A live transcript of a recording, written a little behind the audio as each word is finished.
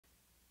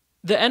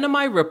The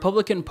NMI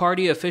Republican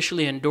Party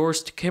officially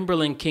endorsed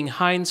Kimberlyn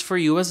King-Hinds for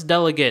U.S.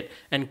 delegate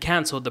and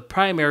canceled the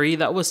primary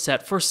that was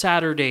set for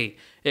Saturday.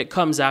 It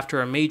comes after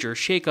a major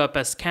shakeup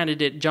as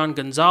candidate John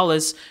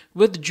Gonzales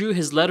withdrew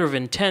his letter of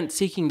intent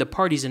seeking the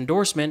party's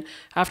endorsement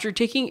after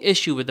taking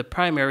issue with the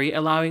primary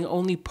allowing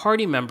only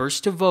party members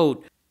to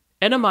vote.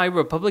 NMI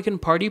Republican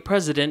Party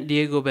President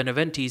Diego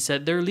Benavente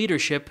said their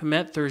leadership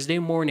met Thursday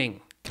morning.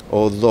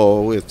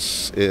 Although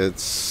it's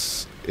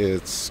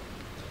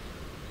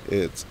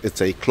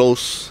a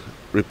close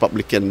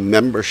Republican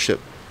membership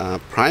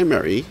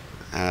primary,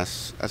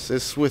 as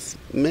is with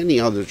many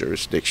other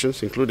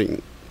jurisdictions,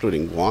 including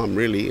Guam,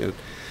 really,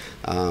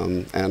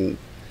 and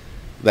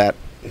that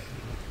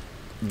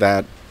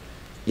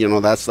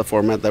that's the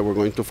format that we're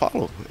going to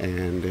follow,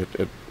 and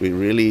we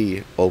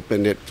really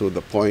opened it to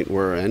the point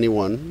where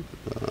anyone,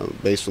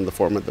 based on the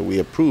format that we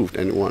approved,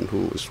 anyone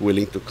who is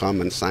willing to come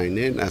and sign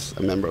in as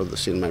a member of the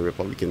CNMI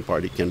Republican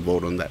Party can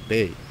vote on that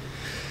day.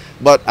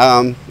 But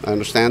I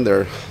understand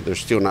they're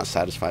still not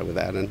satisfied with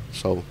that, and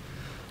so,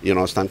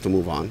 it's time to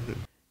move on.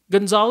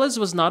 Gonzales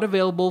was not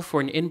available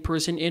for an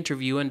in-person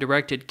interview and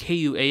directed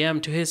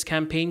KUAM to his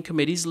campaign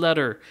committee's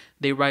letter.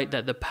 They write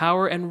that the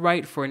power and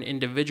right for an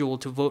individual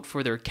to vote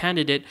for their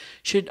candidate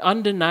should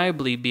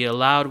undeniably be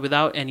allowed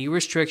without any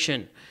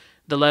restriction.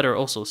 The letter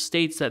also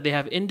states that they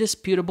have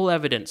indisputable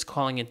evidence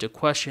calling into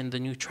question the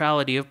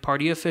neutrality of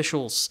party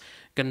officials.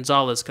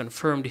 Gonzales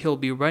confirmed he'll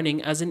be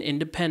running as an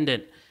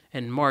independent.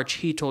 In March,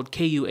 he told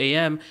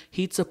KUAM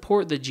he'd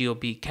support the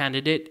GOP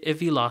candidate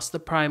if he lost the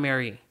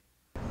primary.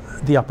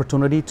 The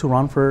opportunity to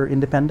run for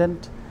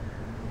independent,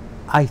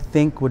 I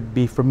think, would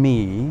be, for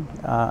me,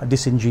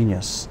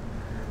 disingenuous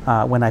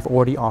when I've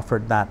already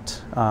offered that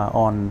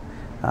on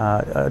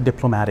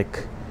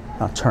diplomatic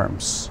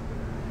terms.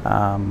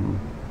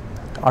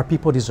 Our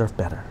people deserve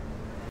better.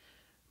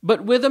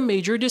 But with a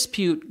major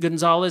dispute,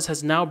 Gonzales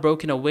has now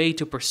broken away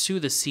to pursue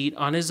the seat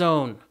on his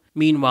own.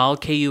 Meanwhile,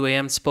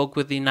 KUAM spoke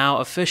with the now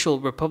official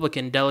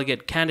Republican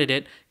delegate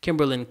candidate,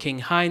 Kimberlyn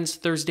King-Hinds,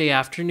 Thursday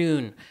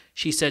afternoon.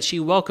 She said she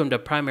welcomed a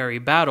primary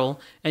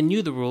battle and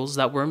knew the rules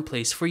that were in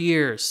place for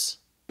years.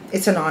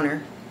 It's an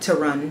honor to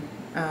run,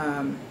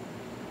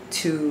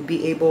 to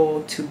be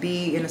able to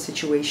be in a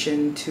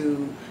situation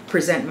to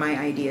present my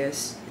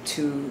ideas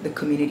to the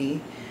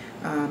community,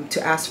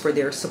 to ask for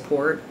their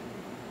support,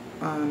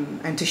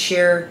 and to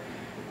share,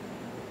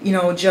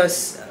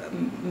 just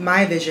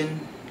my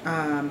vision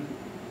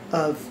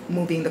of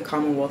moving the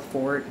Commonwealth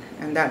forward,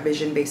 and that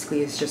vision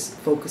basically is just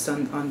focused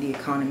on the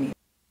economy.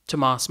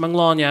 Thomas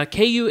Manglona,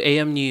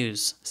 KUAM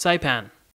News, Saipan.